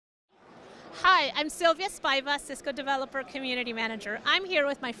Hi, I'm Silvia, Spiva, Cisco Developer Community Manager. I'm here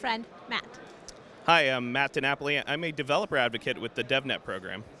with my friend, Matt. Hi, I'm Matt DeNapoli. I'm a developer advocate with the DevNet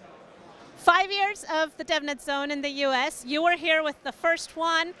program. 5 years of the DevNet Zone in the US. You were here with the first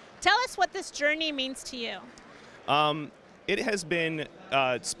one. Tell us what this journey means to you. It has been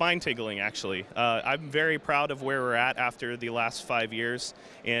spine-tingling, actually. I'm very proud of where we're at after the last 5 years,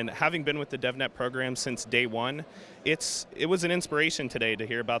 and having been with the DevNet program since day one, it was an inspiration today to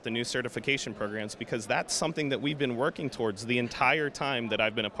hear about the new certification programs, because that's something that we've been working towards the entire time that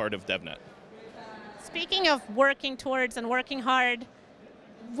I've been a part of DevNet. Speaking of working towards and working hard,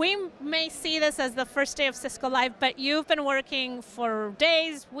 we may see this as the first day of Cisco Live, but you've been working for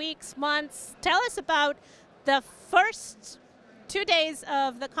days, weeks, months. Tell us about the first 2 days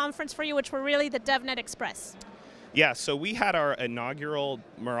of the conference for you, which were really the DevNet Express. Yeah, so we had our inaugural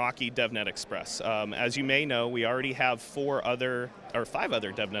Meraki DevNet Express. As you may know, we already have 5 other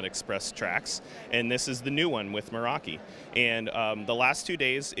DevNet Express tracks, and this is the new one with Meraki. And the last 2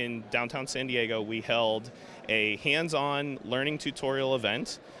 days in downtown San Diego, we held a hands-on learning tutorial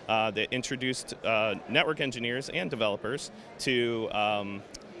event that introduced network engineers and developers to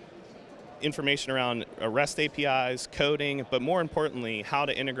information around REST APIs, coding, but more importantly, how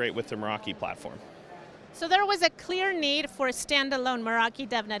to integrate with the Meraki platform. So there was a clear need for a standalone Meraki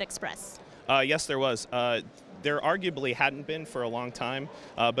DevNet Express. Yes, there was. There arguably hadn't been for a long time,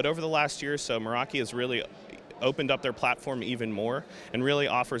 but over the last year or so, Meraki has really opened up their platform even more and really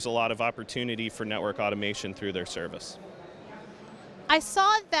offers a lot of opportunity for network automation through their service. I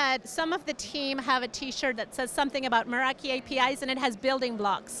saw that some of the team have a t-shirt that says something about Meraki APIs and it has building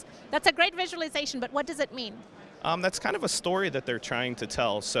blocks. That's a great visualization, but what does it mean? That's kind of a story that they're trying to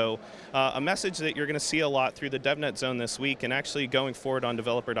tell. So a message that you're going to see a lot through the DevNet Zone this week and actually going forward on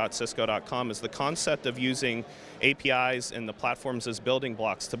developer.cisco.com is the concept of using APIs and the platforms as building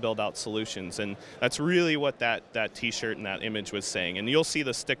blocks to build out solutions. And that's really what that t-shirt and that image was saying. And you'll see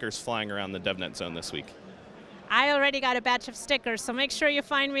the stickers flying around the DevNet Zone this week. I already got a batch of stickers, so make sure you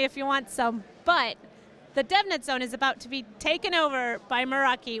find me if you want some. But the DevNet Zone is about to be taken over by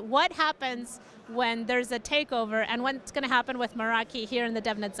Meraki. What happens when there's a takeover, and what's going to happen with Meraki here in the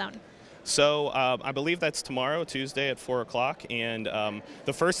DevNet Zone? So I believe that's tomorrow, Tuesday at 4 o'clock, and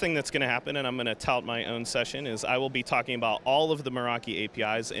the first thing that's going to happen, and I'm going to tout my own session, is I will be talking about all of the Meraki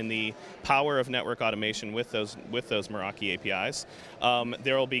APIs and the power of network automation with those Meraki APIs.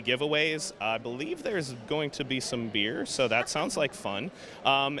 There will be giveaways. I believe there's going to be some beer, so that sounds like fun.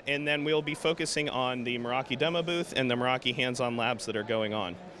 And then we'll be focusing on the Meraki demo booth and the Meraki hands-on labs that are going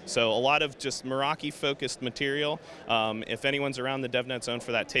on. So a lot of just Meraki-focused material. If anyone's around the DevNet Zone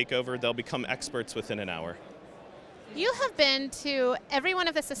for that takeover, they'll become experts within an hour. You have been to every one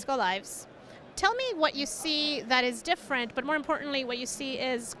of the Cisco Lives. Tell me what you see that is different, but more importantly, what you see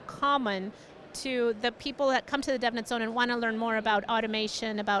is common to the people that come to the DevNet Zone and want to learn more about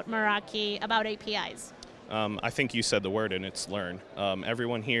automation, about Meraki, about APIs. I think you said the word, and it's learn.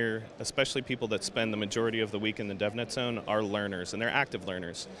 Everyone here, especially people that spend the majority of the week in the DevNet Zone, are learners, and they're active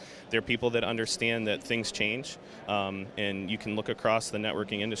learners. They're people that understand that things change, and you can look across the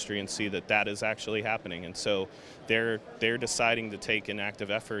networking industry and see that that is actually happening. And so they're deciding to take an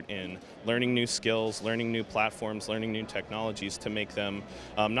active effort in learning new skills, learning new platforms, learning new technologies to make them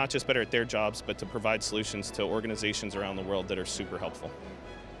not just better at their jobs, but to provide solutions to organizations around the world that are super helpful.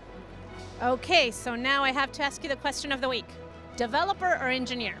 Okay, so now I have to ask you the question of the week. Developer or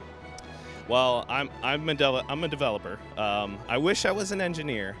engineer? Well, I'm a developer. I wish I was an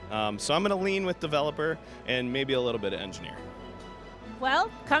engineer, so I'm going to lean with developer and maybe a little bit of engineer.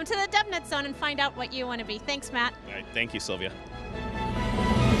 Well, come to the DevNet Zone and find out what you want to be. Thanks, Matt. All right, thank you, Silvia.